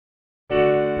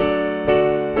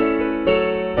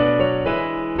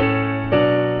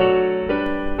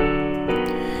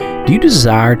Do you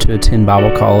desire to attend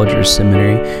Bible college or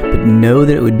seminary, but know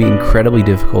that it would be incredibly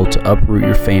difficult to uproot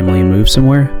your family and move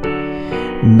somewhere?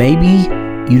 Maybe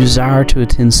you desire to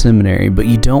attend seminary, but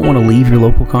you don't want to leave your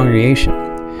local congregation.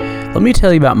 Let me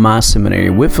tell you about my seminary,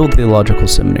 Whitefield Theological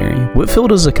Seminary.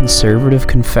 Whitefield is a conservative,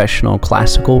 confessional,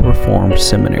 classical, reformed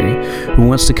seminary who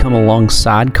wants to come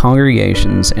alongside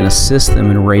congregations and assist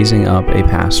them in raising up a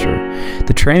pastor.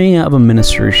 The training of a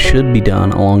minister should be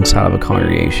done alongside of a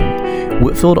congregation.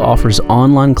 Whitefield offers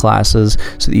online classes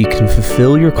so that you can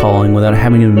fulfill your calling without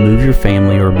having to move your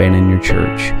family or abandon your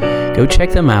church. Go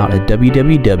check them out at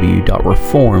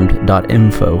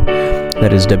www.reformed.info.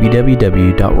 That is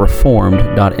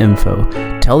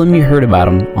www.reformed.info. Tell them you heard about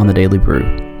them on The Daily Brew.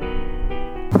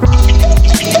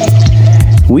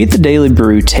 We at The Daily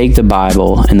Brew take the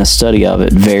Bible and the study of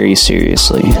it very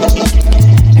seriously.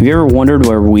 Have you ever wondered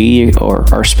where we or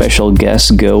our special guests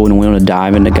go when we want to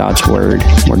dive into God's Word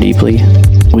more deeply?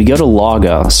 We go to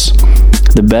Logos,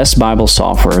 the best Bible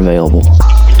software available.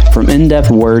 From in-depth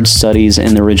word studies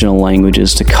in the original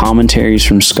languages to commentaries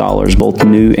from scholars, both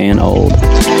new and old.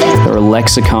 There are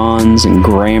lexicons and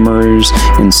grammars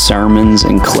and sermons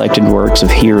and collected works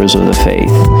of heroes of the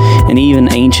faith, and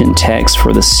even ancient texts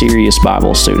for the serious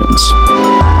Bible students.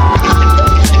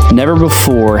 Never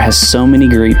before has so many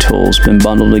great tools been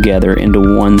bundled together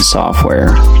into one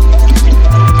software.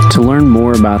 To learn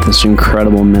more about this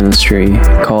incredible ministry,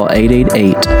 call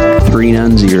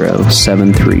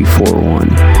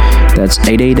 888-390-7341. That's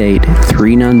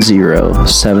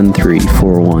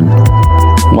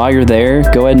 888-390-7341. While you're there,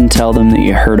 go ahead and tell them that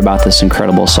you heard about this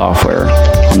incredible software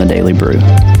on The Daily Brew.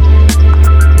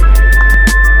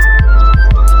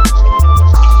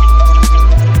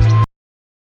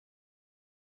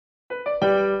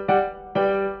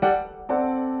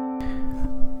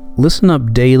 Listen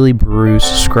up, Daily Brew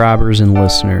subscribers and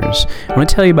listeners. I want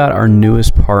to tell you about our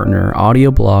newest partner,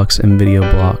 Audio Blocks and Video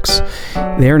Blocks.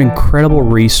 They're an incredible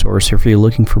resource if you're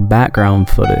looking for background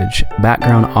footage,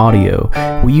 background audio.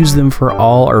 We use them for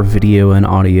all our video and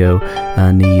audio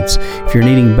needs. If you're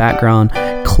needing background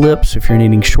clips, if you're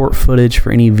needing short footage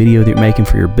for any video that you're making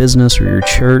for your business or your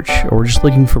church, or just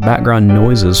looking for background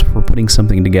noises for putting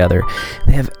something together,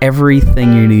 they have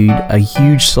everything you need, a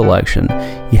huge selection.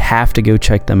 You have to go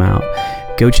check them out.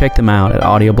 Go check them out at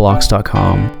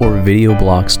audioblocks.com or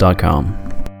videoblocks.com.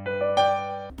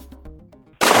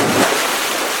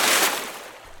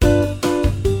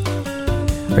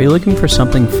 Are you looking for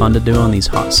something fun to do on these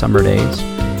hot summer days?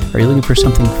 Are you looking for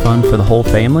something fun for the whole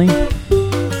family?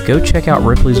 Go check out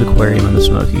Ripley's Aquarium in the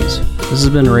Smokies. This has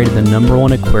been rated the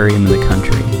 #1 aquarium in the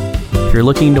country. If you're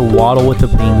looking to waddle with the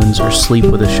penguins or sleep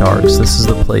with the sharks, this is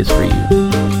the place for you.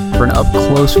 For an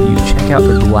up-close view, check out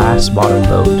the glass-bottom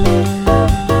boat.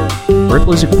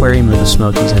 Ripley's Aquarium in the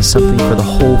Smokies has something for the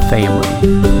whole family.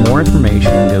 For more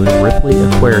information, go to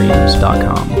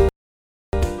RipleyAquariums.com.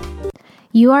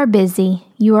 You are busy.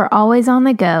 You are always on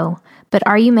the go. But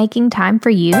are you making time for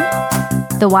you?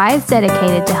 The Y is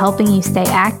dedicated to helping you stay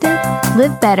active,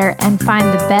 live better, and find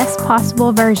the best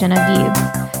possible version of you.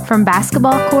 From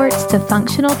basketball courts to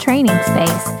functional training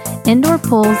space, indoor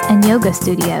pools, and yoga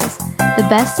studios, the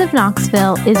best of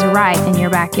Knoxville is right in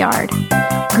your backyard.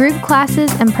 Group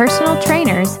classes and personal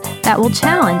trainers that will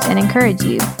challenge and encourage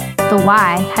you. The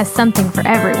Y has something for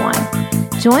everyone.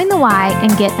 Join the Y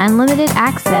and get unlimited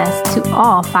access to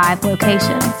all 5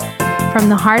 locations. From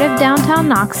the heart of downtown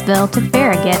Knoxville to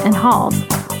Farragut and Halls,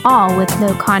 all with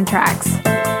no contracts.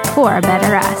 For a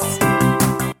better us.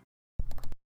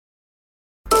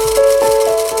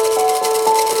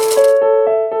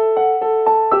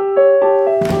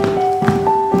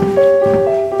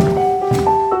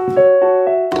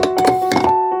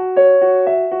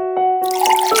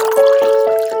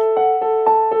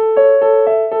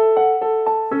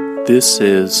 This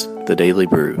is The Daily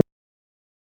Brew.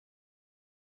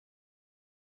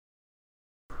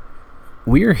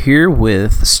 We are here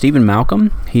with Stephen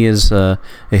Malcolm. He is a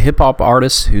hip-hop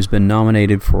artist who's been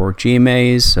nominated for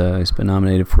GMAs. He's been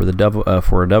nominated for a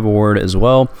Dove Award as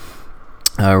well.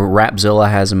 Rapzilla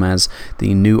has him as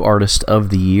the New Artist of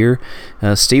the Year.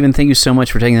 Stephen, thank you so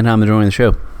much for taking the time to join the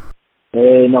show.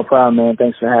 Hey, no problem, man.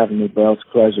 Thanks for having me, bro. It's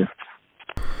a pleasure.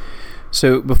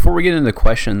 So before we get into the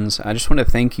questions, I just want to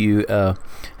thank you. I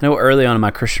know early on in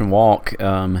my Christian walk,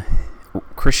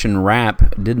 Christian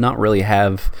rap did not really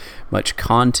have much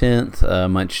content,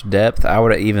 much depth. I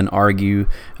would even argue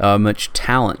much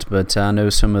talent. But I know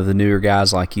some of the newer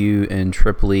guys like you and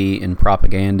Tripoli and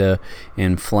Propaganda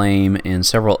and Flame and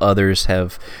several others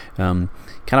have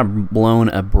kind of blown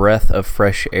a breath of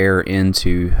fresh air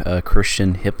into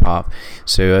Christian hip-hop.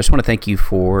 So I just want to thank you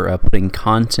for putting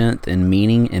content and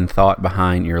meaning and thought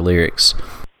behind your lyrics.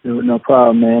 No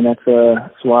problem, man. That's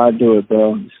why I do it,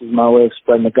 bro. This is my way of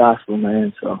spreading the gospel,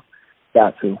 man, so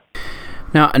got to.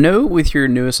 Now, I know with your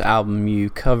newest album, you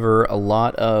cover a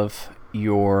lot of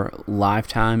your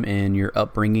lifetime and your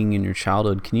upbringing and your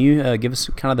childhood. Can you give us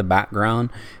kind of the background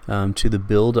to the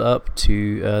build up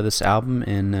to this album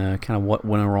and kind of what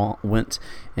went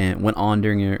on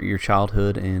during your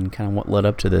childhood and kind of what led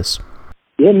up to this?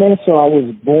 Yeah, man. So I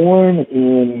was born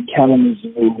in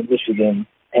Kalamazoo, Michigan,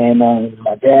 and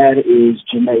my dad is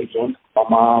Jamaican. My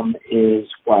mom is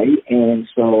white, and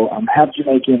so I'm half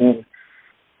Jamaican. And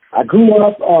I grew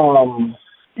up,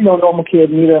 normal kid.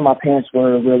 Neither of my parents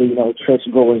were really, church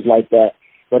goers like that.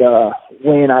 But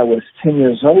when I was 10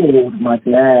 years old, my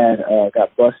dad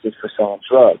got busted for selling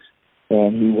drugs,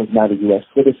 and he was not a U.S.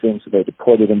 citizen, so they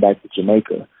deported him back to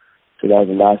Jamaica. So that was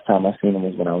the last time I seen him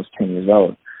was when I was 10 years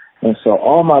old. And so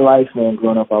all my life, man,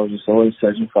 growing up, I was just always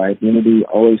searching for identity,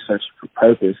 always searching for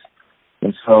purpose.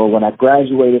 And so when I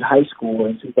graduated high school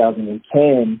in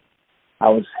 2010, I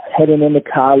was heading into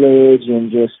college,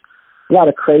 and just a lot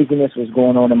of craziness was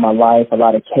going on in my life, a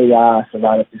lot of chaos, a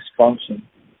lot of dysfunction.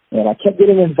 And I kept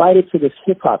getting invited to this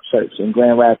hip-hop church in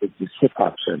Grand Rapids, this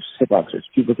hip-hop church.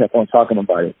 People kept on talking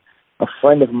about it. A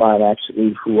friend of mine,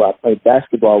 actually, who I played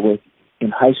basketball with in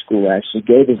high school, actually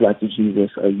gave his life to Jesus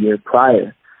a year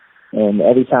prior. And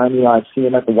every time, I'd see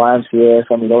him at the YMCA,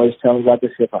 someone would always tell me about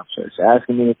this hip-hop church,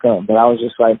 asking me to come. But I was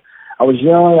just like, I was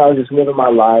young, I was just living my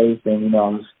life, and,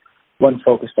 I wasn't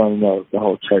focused on, the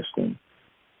whole church thing.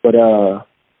 But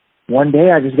one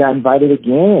day I just got invited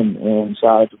again, and so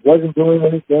I wasn't doing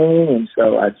anything, and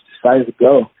so I just decided to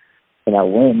go. And I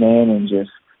went, man, and it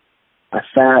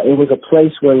was a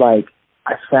place where,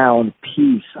 I found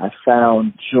peace, I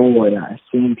found joy, I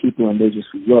seen people and they just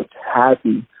looked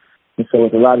happy. And so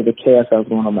with a lot of the chaos that was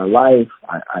going on in my life,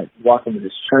 I walked into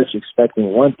this church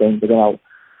expecting one thing, but then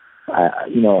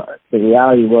the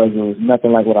reality was it was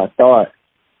nothing like what I thought.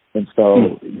 And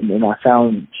so, and I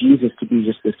found Jesus to be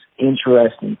just this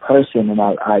interesting person, and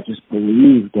I just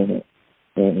believed in it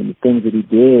and the things that he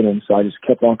did. And so I just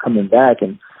kept on coming back,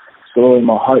 and slowly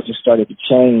my heart just started to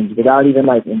change without even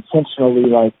intentionally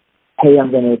hey,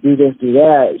 I'm going to do this, do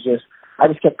that. I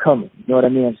just kept coming. You know what I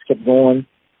mean? I just kept going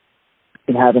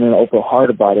and having an open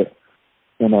heart about it.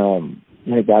 And,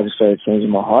 God just started changing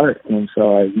my heart. And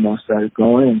so I, started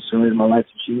going and surrendered my life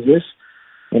to Jesus.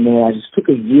 And then I just took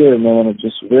a year, man, of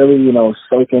just really,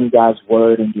 soak in God's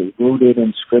word and get rooted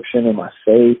in scripture and my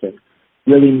faith and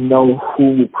really know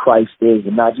who Christ is,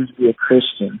 and not just be a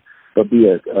Christian, but be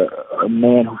a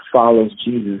man who follows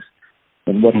Jesus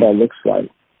and what that looks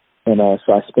like. And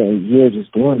so I spent a year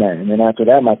just doing that. And then after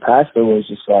that, my pastor was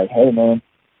just like, hey, man,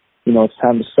 it's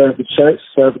time to serve the church,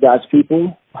 serve God's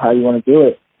people. How you want to do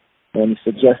it? And he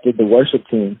suggested the worship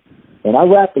team. And I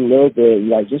rapped a little bit,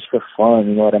 just for fun,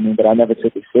 you know what I mean? But I never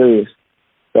took it serious.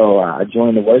 So I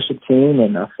joined the worship team,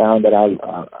 and I found that I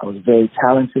was very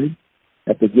talented.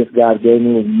 That the gift God gave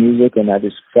me was music, and I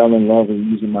just fell in love with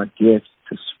using my gifts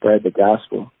to spread the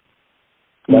gospel.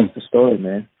 That's the story,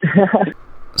 man.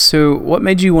 So what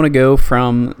made you want to go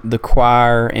from the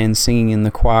choir and singing in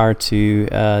the choir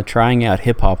to trying out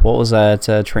hip-hop? What was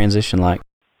that transition like?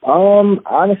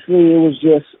 Honestly, it was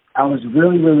just, I was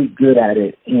really, really good at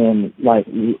it, and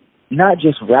not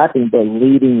just rapping, but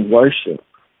leading worship.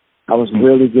 I was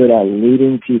really good at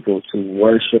leading people to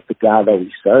worship the God that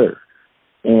we serve,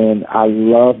 and I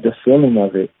loved the feeling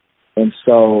of it. And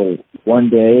so one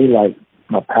day,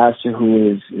 my pastor,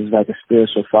 who is like a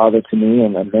spiritual father to me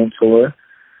and a mentor,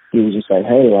 he was just like,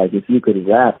 hey, if you could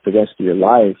rap the rest of your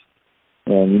life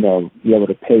and, be able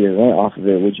to pay your rent off of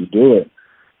it, would you do it?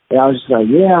 And I was just like,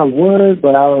 yeah, I would,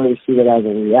 but I don't really see that as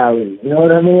a reality. You know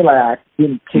what I mean? I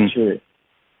didn't picture it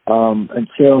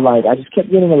until, I just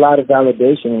kept getting a lot of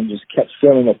validation and just kept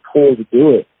feeling a pull to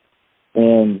do it.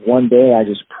 And one day I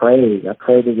just prayed. I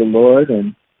prayed to the Lord,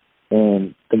 and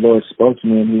the Lord spoke to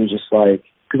me, and he was just like,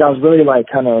 because I was really,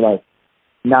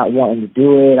 not wanting to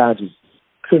do it. I just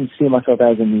couldn't see myself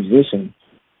as a musician.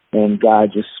 And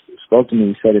God just spoke to me.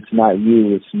 He said, it's not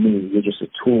you, it's me. You're just a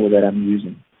tool that I'm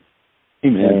using.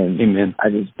 Amen. Amen. I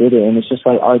just did it. And it's just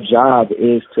our job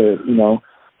is to,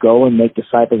 go and make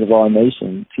disciples of all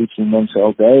nations, teaching them to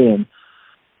obey. And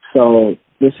so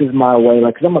this is my way,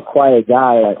 because I'm a quiet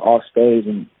guy, off stage,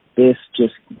 and this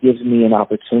just gives me an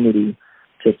opportunity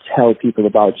to tell people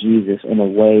about Jesus in a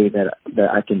way that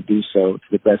I can do so to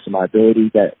the best of my ability,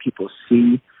 that people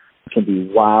see, can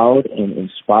be wowed and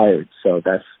inspired. So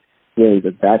that's really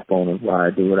the backbone of why I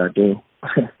do what I do.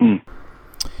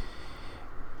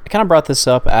 kind of brought this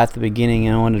up at the beginning,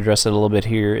 and I want to address it a little bit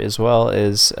here as well,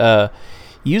 is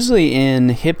usually in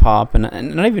hip-hop,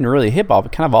 and not even really hip-hop,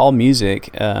 but kind of all music,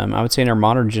 I would say in our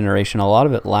modern generation, a lot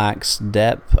of it lacks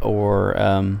depth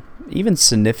or even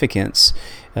significance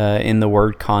in the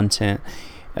word content.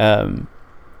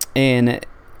 And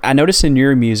I noticed in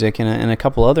your music and a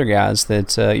couple other guys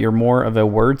that you're more of a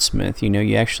wordsmith.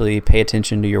 You actually pay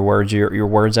attention to your words. Your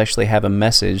words actually have a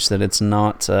message, that it's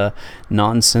not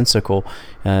nonsensical.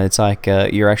 It's like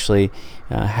you're actually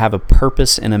have a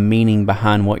purpose and a meaning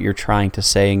behind what you're trying to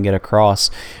say and get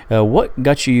across. What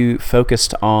got you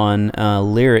focused on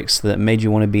lyrics that made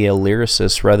you want to be a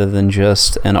lyricist rather than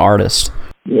just an artist?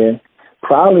 Yeah,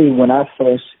 probably when I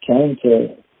first came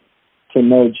to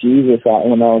know Jesus,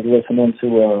 when I was listening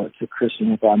to Christian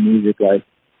hip-hop music, like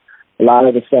a lot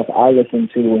of the stuff I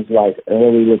listened to was like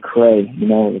early Lecrae,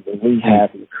 the Rehab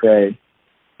Lecrae,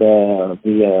 the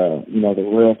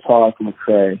Real Talk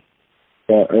Lecrae,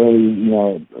 the early,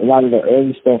 a lot of the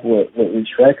early stuff with Reach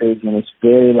Records, and it's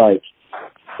very like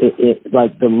it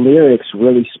like the lyrics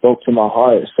really spoke to my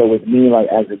heart. So with me, like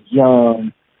as a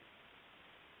young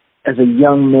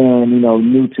man,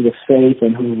 new to the faith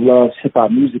and who loves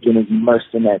hip-hop music and is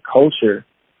immersed in that culture,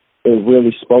 it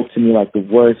really spoke to me, like the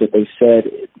words that they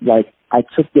said. Like I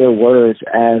took their words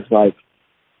as like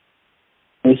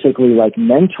basically like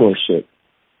mentorship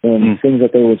and things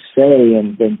that they would say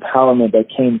and the empowerment that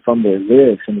came from their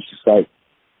lyrics. And it's just like,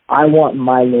 I want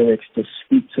my lyrics to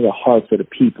speak to the hearts of the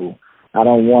people. I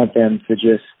don't want them to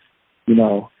just,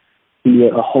 be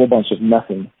a whole bunch of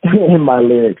nothing in my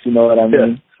lyrics, you know what I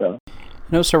mean? So. I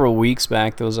know several weeks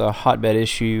back there was a hotbed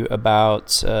issue about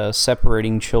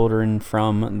separating children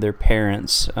from their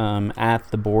parents at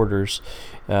the borders.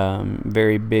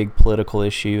 Very big political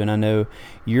issue, and I know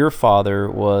your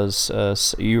father was,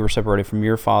 you were separated from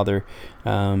your father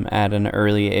at an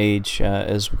early age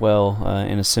as well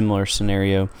in a similar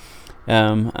scenario.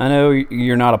 I know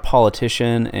you're not a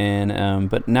politician, and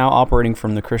but now operating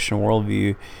from the Christian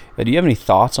worldview, do you have any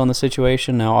thoughts on the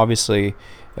situation? Now, obviously,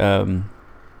 I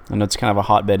know it's kind of a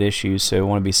hotbed issue, so I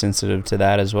want to be sensitive to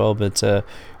that as well. But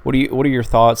what are your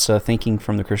thoughts, thinking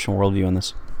from the Christian worldview on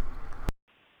this?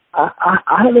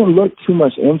 I haven't looked too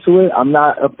much into it. I'm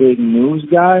not a big news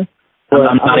guy. But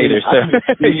I'm not either,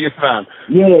 so you're fine.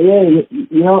 Yeah.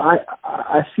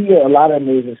 I see a lot of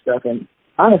news and stuff, and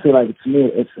honestly, like to me,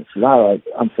 it's a lot. Like,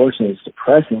 unfortunately, it's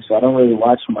depressing, so I don't really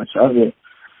watch much of it.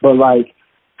 But like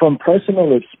from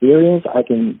personal experience, I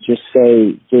can just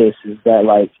say this is that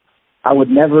like I would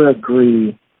never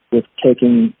agree with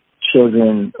taking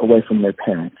children away from their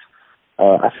parents.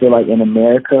 I feel like in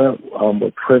America,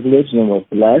 we're privileged and we're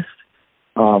blessed,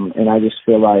 and I just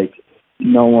feel like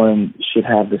no one should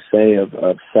have the say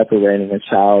of separating a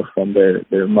child from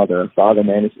their mother and father.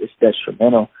 Man, it's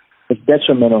detrimental. It's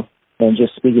detrimental. And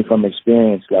just speaking from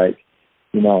experience, like,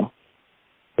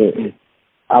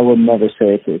 I would never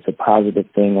say it's a positive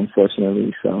thing,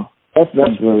 unfortunately. So that's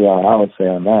really all I would say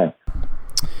on that.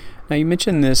 Now, you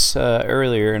mentioned this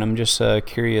earlier, and I'm just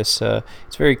curious.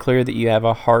 It's very clear that you have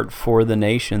a heart for the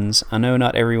nations. I know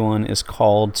not everyone is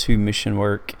called to mission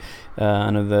work.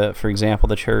 I know for example,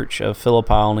 the church of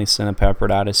Philippi only sent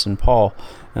Epaphroditus and Paul,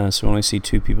 so we only see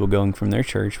 2 people going from their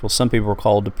church. Well, some people are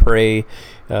called to pray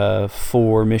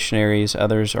for missionaries.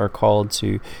 Others are called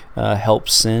to help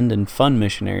send and fund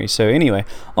missionaries. So anyway,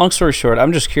 long story short,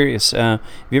 I'm just curious, have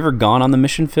you ever gone on the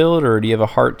mission field, or do you have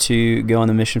a heart to go on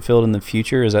the mission field in the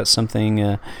future? Is that something,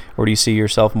 or do you see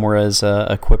yourself more as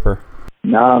a quipper?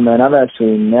 Nah, man, I've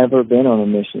actually never been on a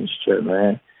mission trip,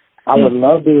 man. I would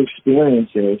love to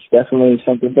experience it. It's definitely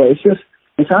something, but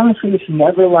it's honestly, it's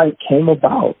never like came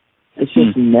about. It's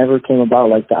just never came about,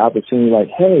 like the opportunity, like,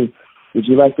 hey, would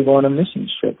you like to go on a mission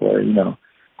trip? Or,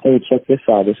 hey, check this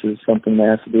out. This is something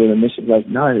that has to do with a mission. Like,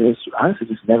 no, it honestly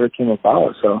just never came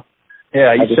about. So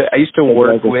yeah, I used to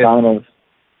work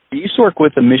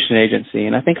with a mission agency,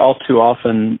 and I think all too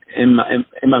often in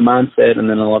my mindset, and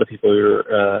then a lot of people who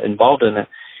are involved in it,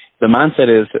 the mindset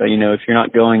is, if you're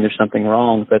not going, there's something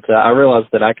wrong. But I realized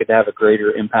that I could have a greater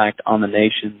impact on the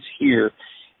nations here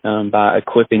by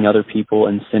equipping other people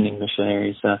and sending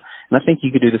missionaries. And I think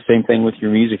you could do the same thing with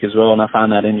your music as well, and I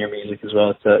find that in your music as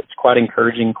well. It's quite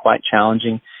encouraging, quite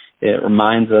challenging. It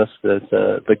reminds us that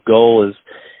the goal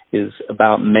is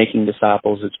about making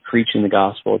disciples. It's preaching the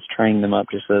gospel. It's training them up,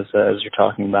 just as you're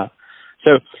talking about.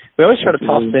 So we always try to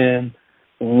toss in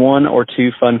 1 or 2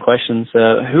 fun questions.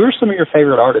 Who are some of your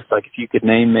favorite artists? Like if you could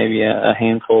name maybe a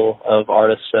handful of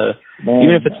artists, even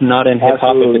if it's not in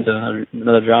hip-hop, if it's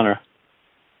another genre.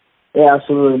 Yeah,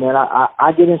 absolutely, man.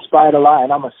 I get inspired a lot,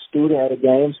 and I'm a student at a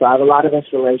game, so I have a lot of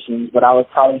inspirations, but I would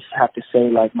probably have to say,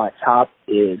 like, my top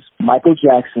is Michael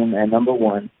Jackson at number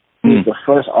one. He was the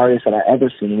first artist that I ever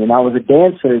seen, and I was a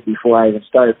dancer before I even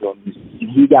started doing music, and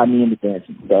he got me into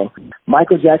dancing. So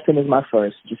Michael Jackson is my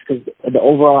first, just because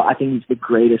overall I think he's the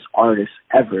greatest artist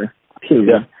ever, period.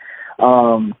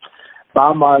 Yeah.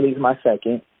 Bob Marley's my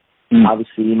second.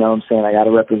 Obviously, you know what I'm saying, I got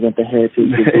to represent the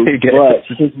heritage, but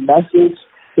his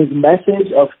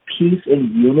message of peace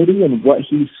and unity and what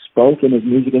he spoke in his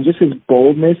music and just his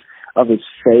boldness of his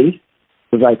faith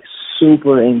was, like,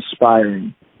 super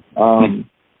inspiring.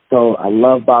 So I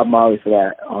love Bob Marley for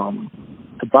that.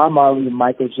 So Bob Marley and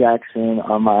Michael Jackson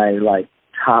are my, like,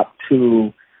 top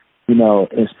two, you know,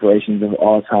 inspirations of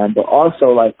all time, but also,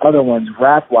 like, other ones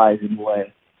rap-wise in a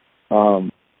way.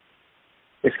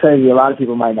 It's crazy. A lot of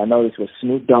people might not know this, but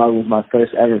Snoop Dogg was my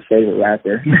first ever favorite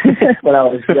rapper when I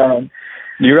was young.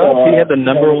 You realize he had the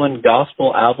number one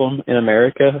gospel album in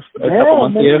America a couple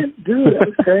months ago? Dude, that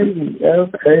was crazy. That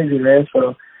was crazy, man.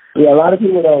 So, yeah, a lot of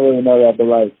people don't really know that, but,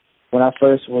 like, when I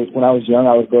was young,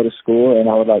 I would go to school and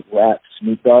I would, like, rap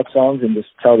Snoop Dogg songs and just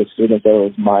tell the students that it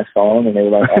was my song, and they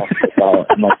were like, oh,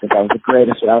 I must think I was the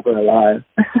greatest rapper alive.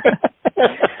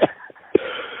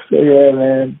 So, yeah,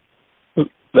 man.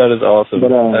 That is awesome.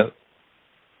 But,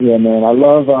 yeah, man, I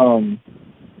love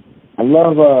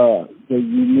the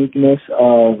uniqueness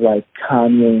of, like,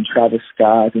 Kanye and Travis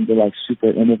Scott. I think they're, like, super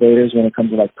innovators when it comes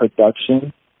to, like,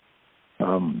 production.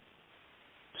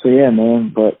 So, yeah,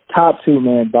 man. But top two,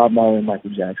 man, Bob Marley and Michael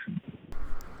Jackson.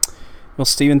 Well,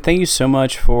 Stephen, thank you so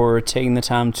much for taking the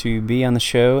time to be on the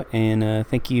show, and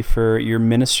thank you for your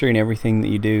ministry and everything that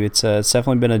you do. It's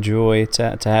definitely been a joy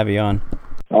to have you on.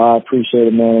 I appreciate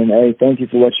it, man. Hey, thank you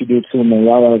for what you do, too, man.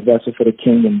 Y'all are a vessel for the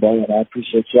kingdom, bro, and I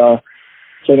appreciate y'all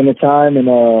taking the time and,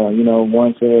 you know,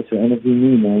 wanting to interview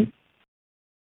me, man.